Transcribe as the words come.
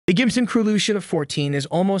The Gibson crew Lucia of 14 is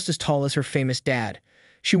almost as tall as her famous dad.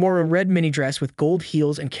 She wore a red mini dress with gold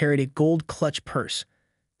heels and carried a gold clutch purse.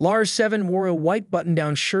 Lars 7 wore a white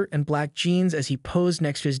button-down shirt and black jeans as he posed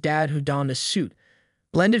next to his dad, who donned a suit.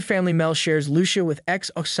 Blended family Mel shares Lucia with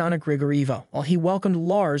ex-Oksana Grigorieva, while he welcomed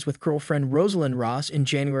Lars with girlfriend Rosalind Ross in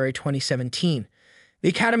January 2017. The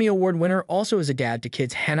Academy Award winner also is a dad to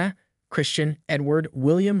kids Hannah, Christian, Edward,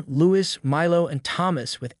 William, Louis, Milo, and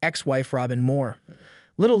Thomas with ex-wife Robin Moore.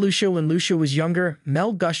 Little Lucia, when Lucia was younger,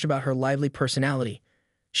 Mel gushed about her lively personality.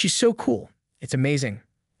 "She's so cool. It's amazing.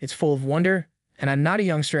 It's full of wonder, and I'm not a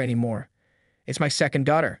youngster anymore. It's my second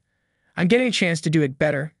daughter. I'm getting a chance to do it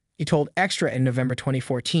better," he told Extra in November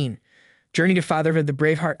 2014. Journey to Fatherhood. The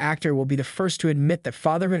Braveheart actor will be the first to admit that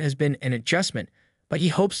fatherhood has been an adjustment, but he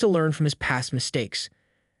hopes to learn from his past mistakes.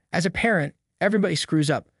 "As a parent, everybody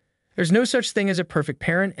screws up. There's no such thing as a perfect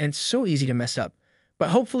parent, and it's so easy to mess up. But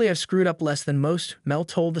hopefully I've screwed up less than most," Mel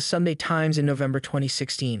told the Sunday Times in November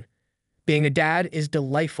 2016. Being a dad is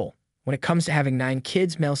delightful. When it comes to having 9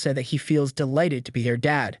 kids, Mel said that he feels delighted to be their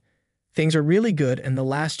dad. "Things are really good, and the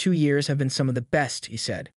last 2 years have been some of the best," he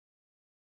said.